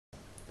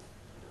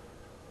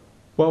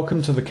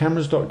Welcome to the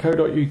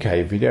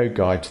cameras.co.uk video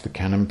guide to the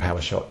Canon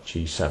Powershot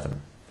G7.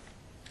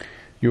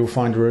 You will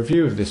find a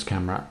review of this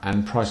camera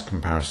and price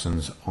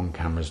comparisons on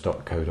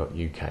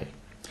cameras.co.uk.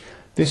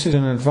 This is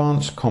an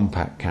advanced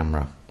compact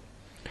camera.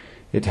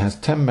 It has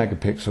 10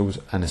 megapixels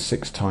and a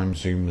 6x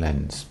zoom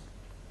lens.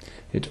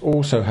 It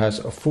also has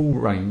a full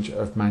range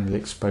of manual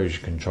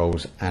exposure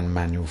controls and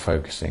manual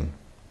focusing.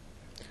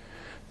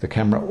 The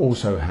camera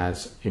also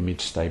has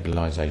image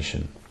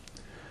stabilization.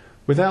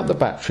 Without the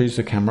batteries,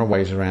 the camera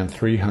weighs around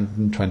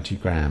 320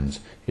 grams.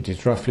 It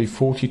is roughly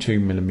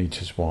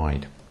 42mm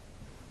wide.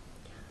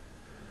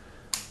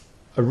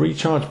 A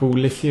rechargeable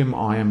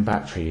lithium-ion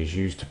battery is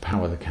used to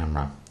power the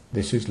camera.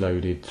 This is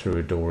loaded through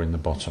a door in the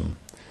bottom.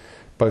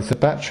 Both the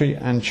battery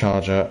and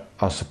charger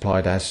are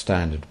supplied as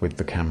standard with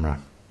the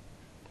camera.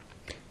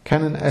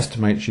 Canon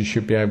estimates you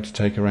should be able to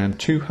take around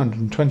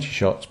 220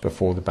 shots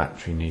before the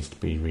battery needs to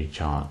be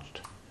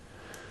recharged.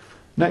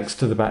 Next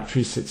to the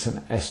battery sits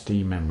an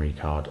SD memory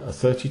card. A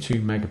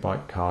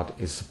 32MB card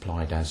is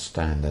supplied as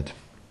standard.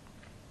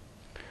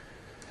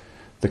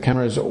 The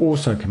camera is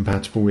also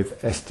compatible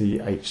with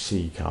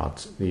SDHC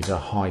cards. These are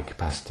high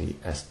capacity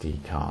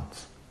SD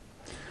cards.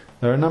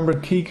 There are a number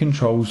of key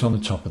controls on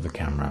the top of the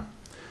camera.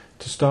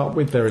 To start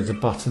with, there is a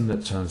button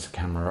that turns the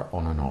camera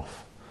on and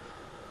off.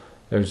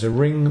 There is a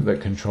ring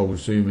that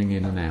controls zooming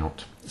in and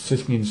out.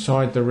 Sitting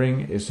inside the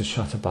ring is the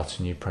shutter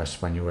button you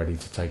press when you're ready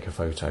to take a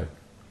photo.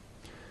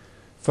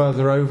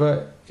 Further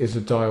over is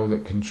a dial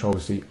that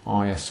controls the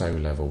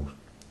ISO level.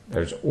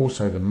 There is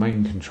also the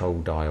main control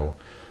dial.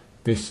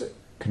 This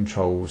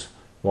controls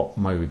what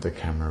mode the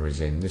camera is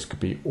in. This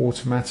could be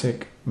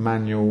automatic,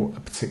 manual,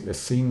 a particular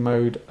scene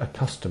mode, a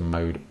custom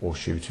mode, or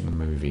shooting a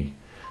movie.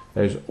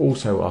 There is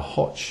also a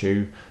hot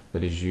shoe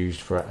that is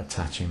used for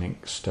attaching an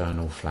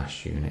external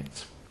flash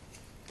unit.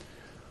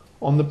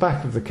 On the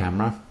back of the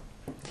camera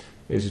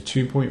is a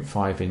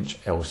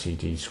 2.5-inch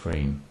LCD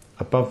screen.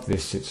 Above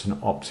this sits an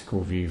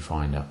optical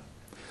viewfinder.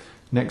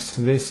 Next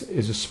to this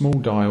is a small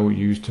dial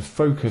used to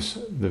focus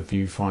the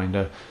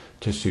viewfinder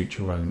to suit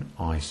your own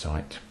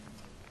eyesight.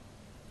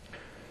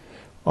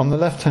 On the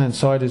left hand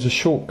side is a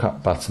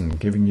shortcut button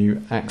giving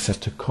you access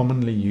to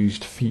commonly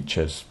used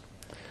features.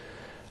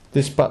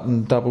 This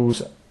button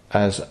doubles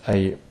as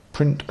a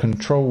print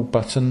control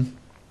button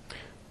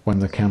when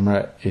the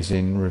camera is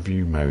in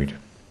review mode.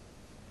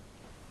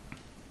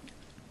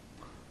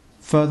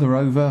 Further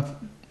over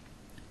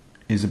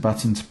is a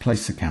button to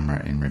place the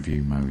camera in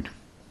review mode.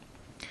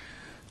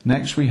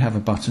 Next we have a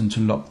button to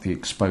lock the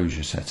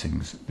exposure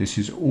settings. This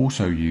is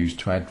also used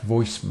to add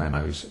voice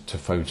memos to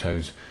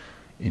photos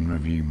in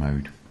review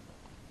mode.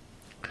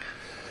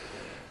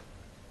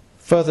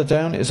 Further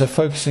down is a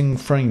focusing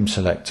frame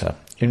selector.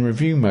 In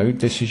review mode,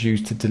 this is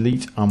used to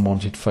delete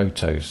unwanted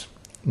photos.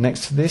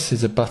 Next to this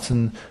is a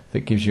button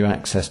that gives you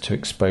access to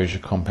exposure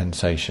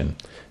compensation.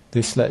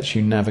 This lets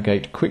you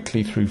navigate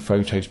quickly through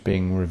photos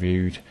being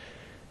reviewed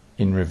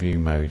in review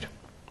mode.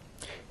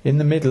 In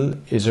the middle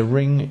is a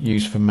ring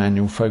used for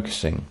manual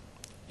focusing.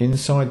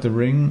 Inside the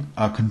ring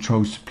are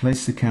controls to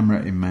place the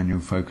camera in manual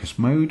focus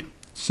mode,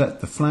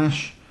 set the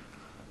flash,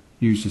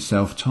 use the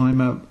self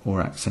timer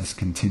or access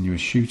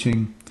continuous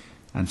shooting,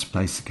 and to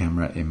place the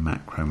camera in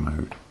macro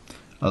mode.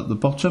 At the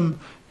bottom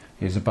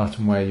is a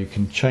button where you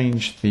can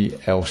change the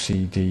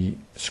LCD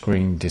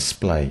screen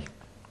display.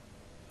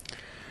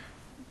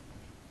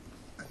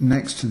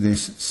 Next to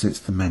this sits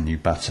the menu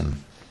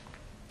button.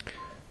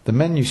 The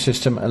menu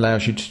system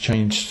allows you to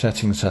change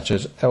settings such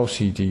as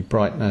LCD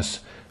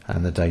brightness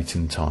and the date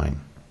and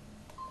time.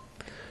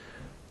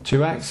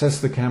 To access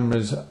the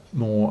camera's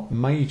more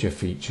major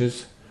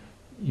features,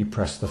 you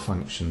press the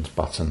functions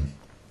button.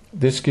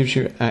 This gives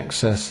you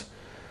access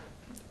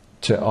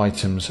to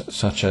items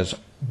such as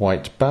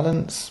white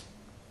balance,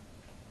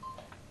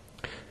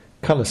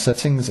 color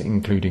settings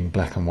including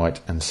black and white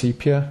and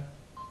sepia,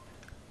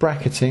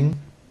 bracketing,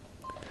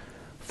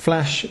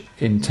 flash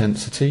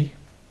intensity,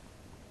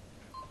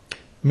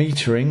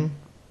 metering,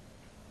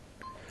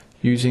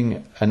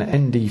 using an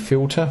ND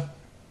filter,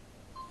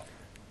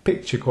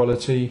 picture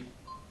quality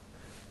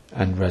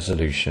and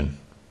resolution.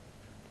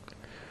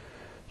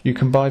 You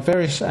can buy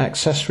various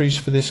accessories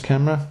for this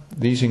camera.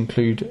 These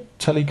include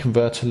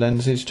teleconverter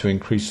lenses to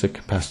increase the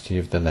capacity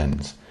of the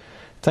lens.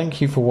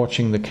 Thank you for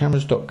watching the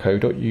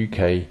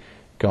cameras.co.uk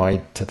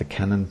guide to the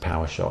Canon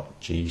Powershot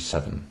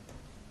G7.